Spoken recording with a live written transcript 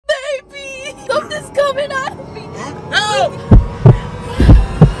Something's coming out of me. Help!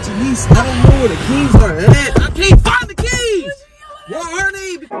 Janice, I don't know where the keys are at. I can't find the keys. Where are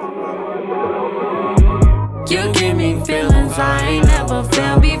they? You give me feelings I ain't never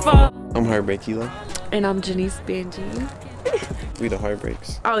felt before. I'm Heartbreak Kilo. And I'm Janice Benji. We the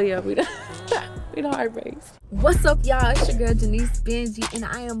Heartbreaks. Oh yeah, we the Heartbreaks. What's up, y'all? It's your girl Janice Benji, and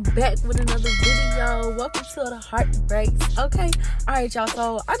I am back with another video. Welcome to the Heartbreaks. Okay, all right, y'all.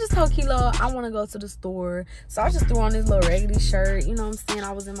 So I just told Kilo I want to go to the store, so I just threw on this little raggedy shirt. You know what I'm saying?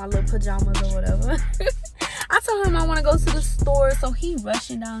 I was in my little pajamas or whatever. I told him I want to go to the store, so he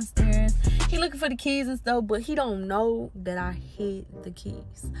rushing downstairs. He looking for the keys and stuff, but he don't know that I hid the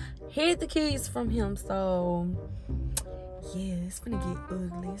keys. Hid the keys from him, so yeah, it's gonna get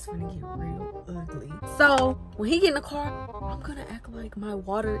ugly. It's gonna get real ugly. So when he get in the car, I'm gonna act like my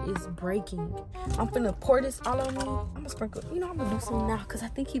water is breaking. I'm gonna pour this all on me. I'm gonna sprinkle. You know, I'm gonna do something now because I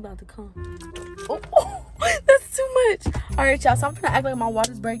think he about to come. Oh, that's too much. All right, y'all. So I'm gonna act like my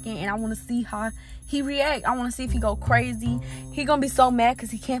water's breaking, and I want to see how he react. I want to see if he go crazy. He gonna be so mad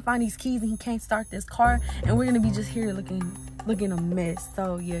because he can't find these keys and he can't start this car, and we're gonna be just here looking a mess.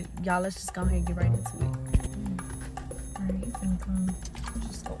 So yeah, y'all, let's just go ahead and get right into it. Alright, he's gonna come. I'll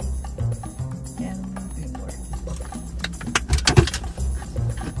just go add a little bit more.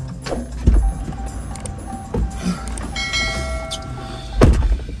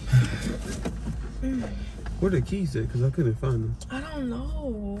 Where the keys at? Because I couldn't find them. I don't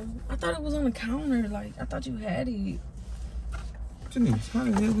know. I thought it was on the counter. Like, I thought you had it. Janice, how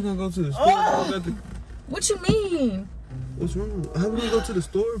the hell we gonna go to the store? Oh! What you mean? What's wrong? How we gonna go to the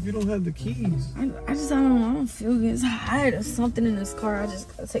store if you don't have the keys? I don't feel good. It's hot or something in this car. I just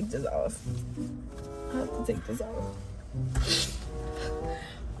gotta take this off. I have to take this off.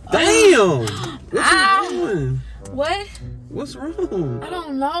 Damn! What you doing? What? What's wrong? I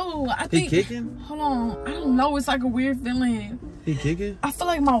don't know. I think he kicking? Hold on. I don't know. It's like a weird feeling. He kicking? I feel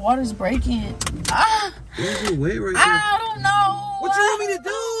like my water's breaking. Where's your weight right there? I don't know. What you want me to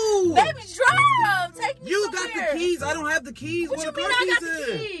do? Baby, drive. Take me You somewhere. got the keys. I don't have the keys. What Where you the mean car I got keys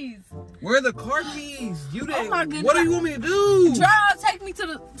the at? keys? Where are the car keys? You didn't. Oh my goodness. What do you want me to do? Drive. Take me to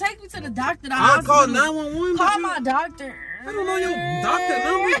the doctor. I'll call 911. Call my doctor. I don't know your doctor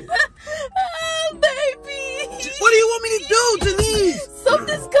number. Oh, baby. What do you want me to do, Janice?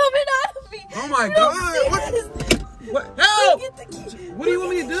 Something's coming out of me. Oh my God. What? Help! Get the keys. What do you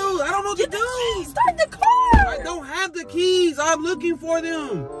want me to do? I don't know what to do. Start the car. I don't have the keys. I'm looking for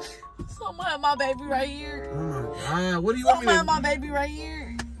them. Someone have my baby right here. Oh my God. What do you want me to do? Someone have my baby right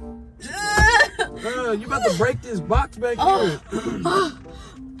here. You about to break this box back here.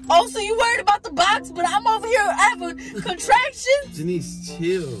 Oh, so you worried about the box, but I'm over here having contractions? Janice,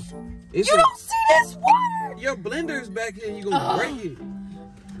 chill. You don't see this water? Your blender's back here. You gonna break it.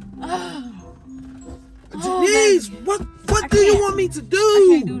 Oh, Janice, what do you want me to do? I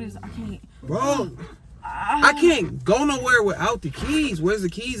can't do this. I can't. Bro, I can't go nowhere without the keys. Where's the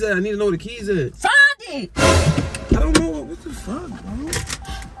keys at? I need to know where the keys at. Find it. I don't know. What the fuck, bro?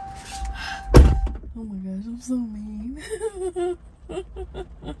 Oh my gosh, I'm so mean.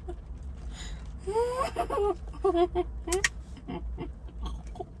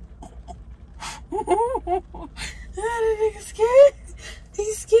 That nigga scared.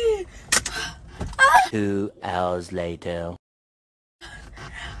 He's scared. 2 hours later.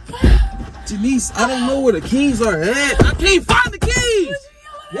 Janice, I don't know where the keys are at. I can't find the keys.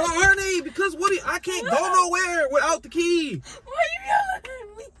 Where are they? Because I can't go nowhere without the key. Why are you yelling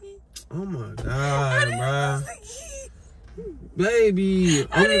at me? Oh my God, bro. Lose the key. Baby.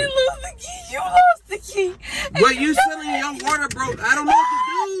 I didn't lose the key. You lost the key. But you selling your water broke. I don't know what to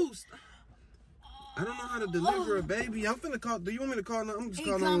do. I don't know how to deliver a baby. I'm finna call. Do you want me to call? I'm just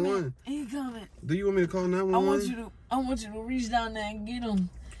calling 911. He coming. Do you want me to call 911? I want you to reach down there and get him.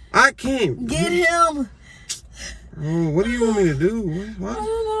 I can't. Get him. Oh, what do you want me to do? What?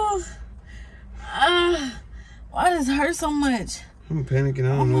 I don't know. Why does it hurt so much? I'm panicking.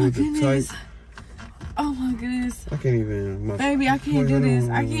 I don't know what to type. Oh my goodness. I can't even. Baby, I can't do this.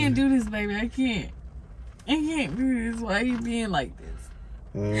 I can't do this, baby. I can't. I can't do this. Why are you being like this?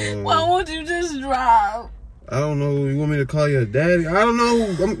 Why won't you just drive? I don't know. You want me to call your daddy? I don't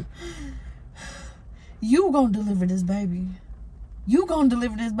know. You gonna deliver this baby. You gonna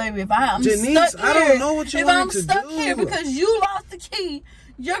deliver this baby. If I'm Janice, stuck here, I don't know what you want me to do. If I'm stuck here because you lost the key,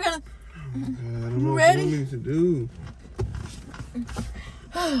 you're gonna. I don't know ready? What you want me to do.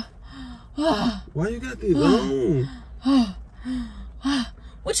 Why you got this on?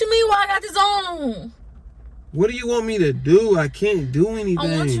 What you mean? Why I got this on? What do you want me to do? I can't do anything.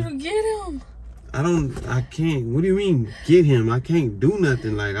 I want you to get him. I can't. What do you mean, get him? I can't do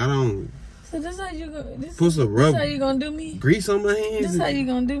nothing. Like, I don't. So this how you gonna Put some rub. This how you gonna do me? Grease on my hands. This how you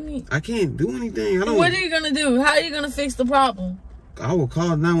gonna do me? I can't do anything. I don't. What are you gonna do? How are you gonna fix the problem? I will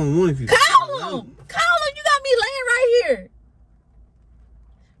call 911 if you call him. Call him. You got me laying right here.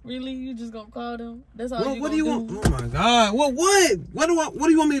 Really? You just gonna call them? That's all what do you want? Oh my God! What do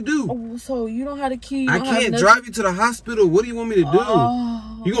you want me to do? Oh, so you don't have the key? I can't drive you to the hospital. What do you want me to do?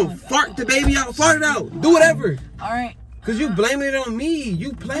 Oh, you gonna fart the baby out? Fart it out. Do whatever. All right. Cause you blaming it on me.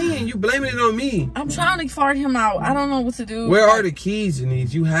 You playing. You blaming it on me. I'm trying to fart him out. I don't know what to do. Where are the keys,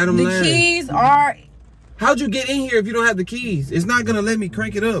 Janice? You had them last. The keys are. How'd you get in here if you don't have the keys? It's not gonna let me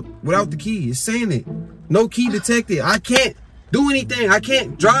crank it up without the key. It's saying it. No key detected. I can't do anything. I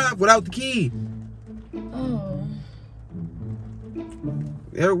can't drive without the key. Oh.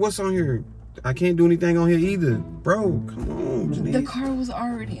 What's on here? I can't do anything on here either. Bro, come on, Janice. The car was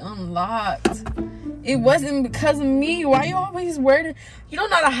already unlocked. It wasn't because of me. Why you always worried? You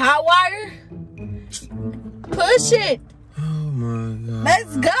don't know how to hot wire? Push it. Oh my God.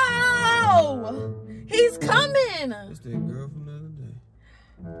 Let's go. He's coming. It's that girl from the other day.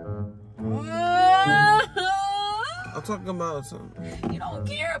 I'm talking about something. You don't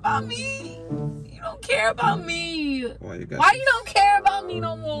care about me. You don't care about me. Why you don't care about me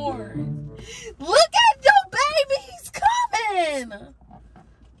no more? Look at your baby. He's coming.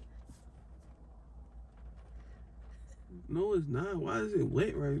 No, it's not. Why is it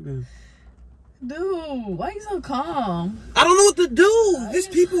wet right there? Dude, why you so calm? I don't know what to do. There's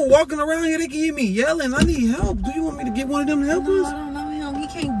people walking around here. They can hear me yelling. I need help. Do you want me to get one of them to help us? I don't know him. He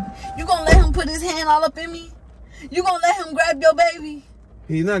can't. You gonna let him put his hand all up in me? You gonna let him grab your baby?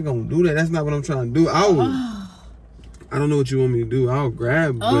 He's not gonna do that. That's not what I'm trying to do. I don't know what you want me to do. I'll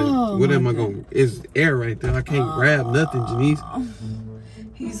grab, but what am I gonna? It's air right there. I can't grab nothing, Janice.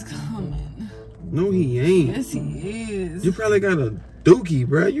 He's coming. No, he ain't. Yes, he is. You probably got a dookie,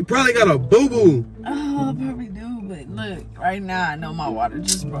 bro. You probably got a boo-boo. Oh, I probably do, but look, right now I know my water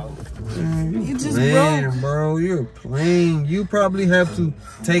just broke. Man, it just broke. Bro, you're playing. You probably have to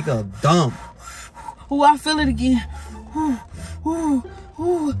take a dump. Oh, I feel it again.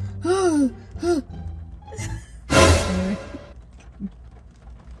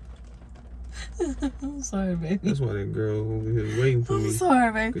 I'm sorry, baby. That's why that girl over here is waiting for me. I'm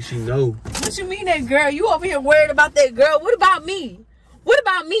sorry, baby. Because she know. What you mean that girl? You over here worried about that girl. What about me? What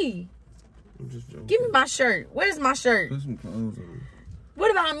about me? I'm just joking. Give me my shirt. Where's my shirt? Put some clothes on.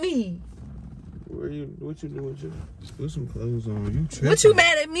 What about me? What you doing? Just put some clothes on. You tripping. What you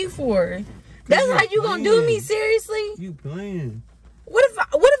mad at me for? That's how you gonna do me? Seriously? You playing? What if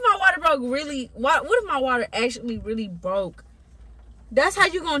my water broke really? What if my water actually really broke? That's how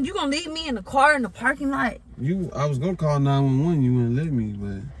you gonna leave me in the car in the parking lot? I was gonna call 911. You wouldn't let me,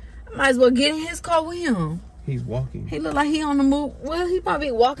 but I might as well get in his car with him. He's walking. He look like he on the move. Well, he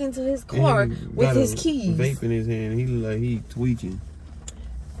probably walking to his car with his keys. Vape in his hand. He look like he tweaking.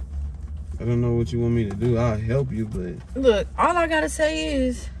 I don't know what you want me to do. I'll help you, but look, all I gotta say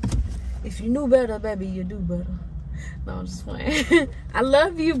is, if you knew better, baby, you do better. No, I'm just playing. I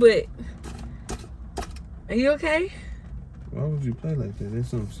love you, but are you okay? Why would you play like that? That's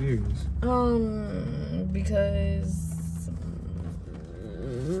something serious.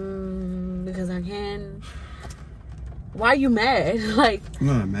 Because I can. Why are you mad? Like, I'm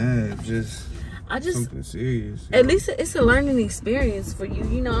not mad. Just something serious. At least it's a learning experience for you.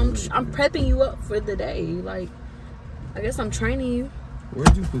 You know, I'm prepping you up for the day. Like, I guess I'm training you.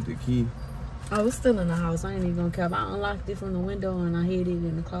 Where'd you put the key? I was still in the house. I ain't even gonna care. I unlocked it from the window and I hid it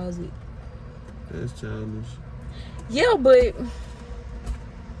in the closet. That's childish. Yeah, but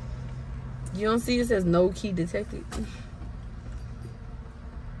you don't see it says no key detected.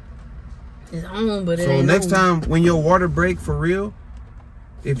 It's on, but it ain't next on. time when your water break for real,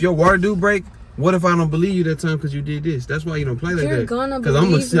 if your water do break, what if I don't believe you that time because you did this? That's why you don't play like that. Because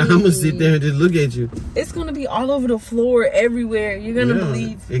I'm gonna sit there and just look at you. It's gonna be all over the floor, everywhere. You're gonna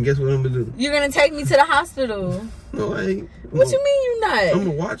believe. And guess what I'm gonna do? You're gonna take me to the hospital. No, I ain't. What you mean you not? I'm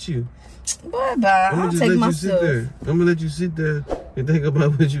gonna watch you. Bye bye. I'll take myself. I'm gonna let you sit there and think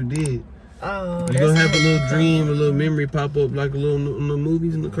about what you did. Oh, you're gonna have a little dream, a little memory pop up, like a little in the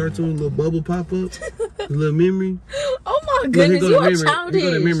movies in the cartoon, a little bubble pop up, a little memory. Oh my goodness, you are childish.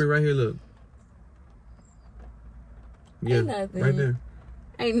 Here go the memory right here. Look. Yeah, ain't nothing. right there.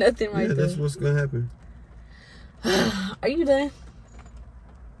 Ain't nothing right there. Yeah, that's what's gonna happen. Are you done?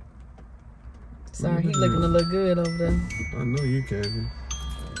 Sorry, he looking a little good over there. I know you, Kevin.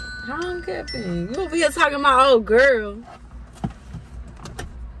 How I'm capping? You over here talking about old girl.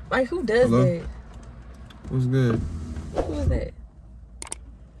 Like, who does that? What's good? Who is that?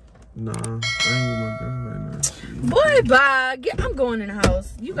 Nah, I ain't with my girl right now. Boy, bye. I'm going in the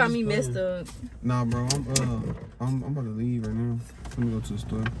house. You got me messed up. Nah, bro. I'm about to leave right now. Let me go to the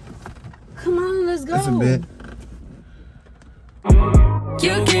store. Come on, let's go. That's a bet.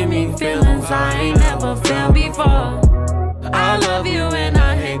 You give me feelings I ain't never felt before. I love you